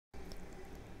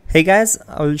Hey guys,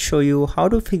 I will show you how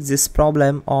to fix this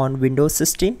problem on Windows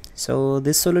system. So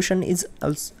this solution is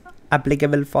also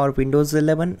applicable for Windows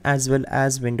 11 as well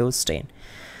as Windows 10.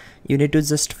 You need to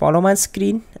just follow my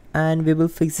screen and we will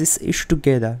fix this issue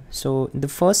together. So in the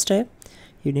first step,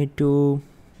 you need to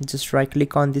just right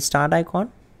click on the start icon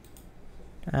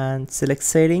and select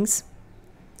settings.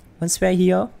 Once we are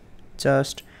here,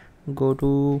 just go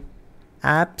to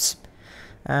apps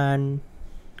and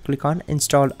click on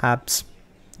install apps.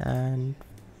 And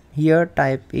here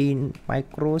type in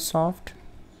Microsoft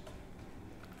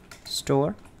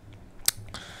Store,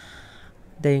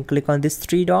 then click on these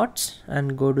three dots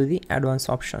and go to the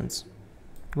advanced options.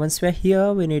 Once we are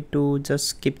here, we need to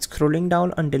just keep scrolling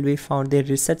down until we found the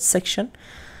reset section,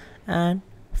 and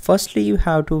firstly you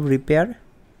have to repair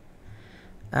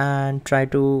and try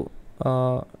to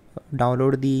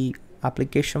download the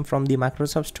application from the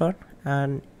Microsoft Store,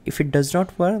 and if it does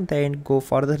not work, then go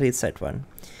for the reset one.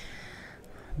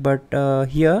 But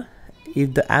here,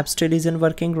 if the app still isn't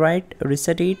working right,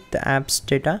 reset it, the app's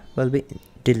data will be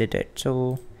deleted.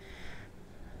 So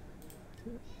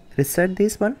reset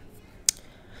this one,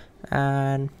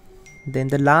 and then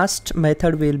the last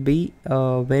method will be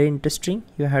very interesting.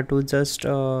 You have to just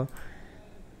go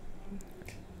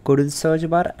to the search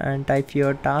bar and type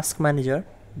here task manager,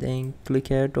 then click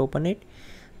here to open it,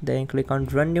 then click on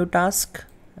run new task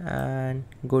and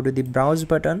go to the browse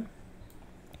button.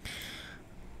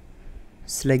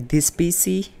 Select this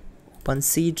PC, open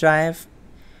C drive,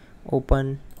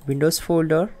 open Windows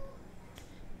folder,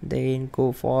 then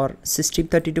go for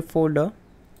System32 folder.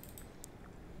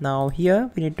 Now here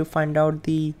we need to find out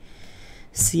the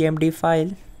CMD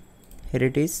file. Here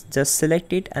it is, just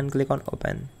select it and click on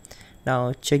open.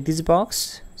 Now check this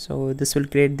box, so this will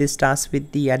create this task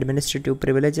with the administrative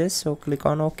privileges, so click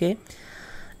on OK,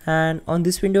 and on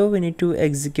this window we need to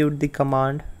execute the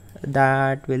command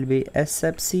that will be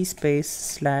sfc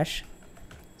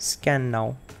 /scan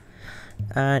now.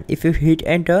 And if you hit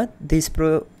enter, this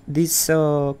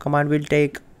command will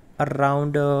take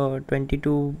around 20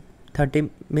 to 30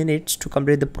 minutes to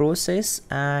complete the process,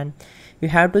 and you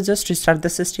have to just restart the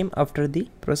system after the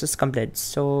process completes.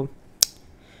 So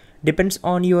depends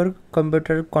on your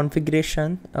computer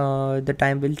configuration, the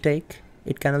time will take.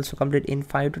 It can also complete in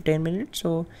 5 to 10 minutes.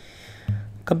 So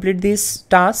complete this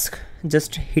task,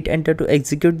 just hit enter to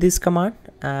execute this command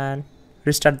and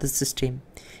restart the system.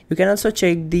 You can also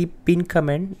check the pin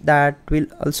command, that will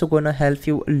also gonna help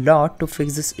you a lot to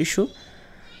fix this issue.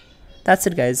 That's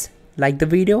it guys, like the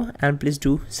video and please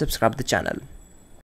do subscribe the channel.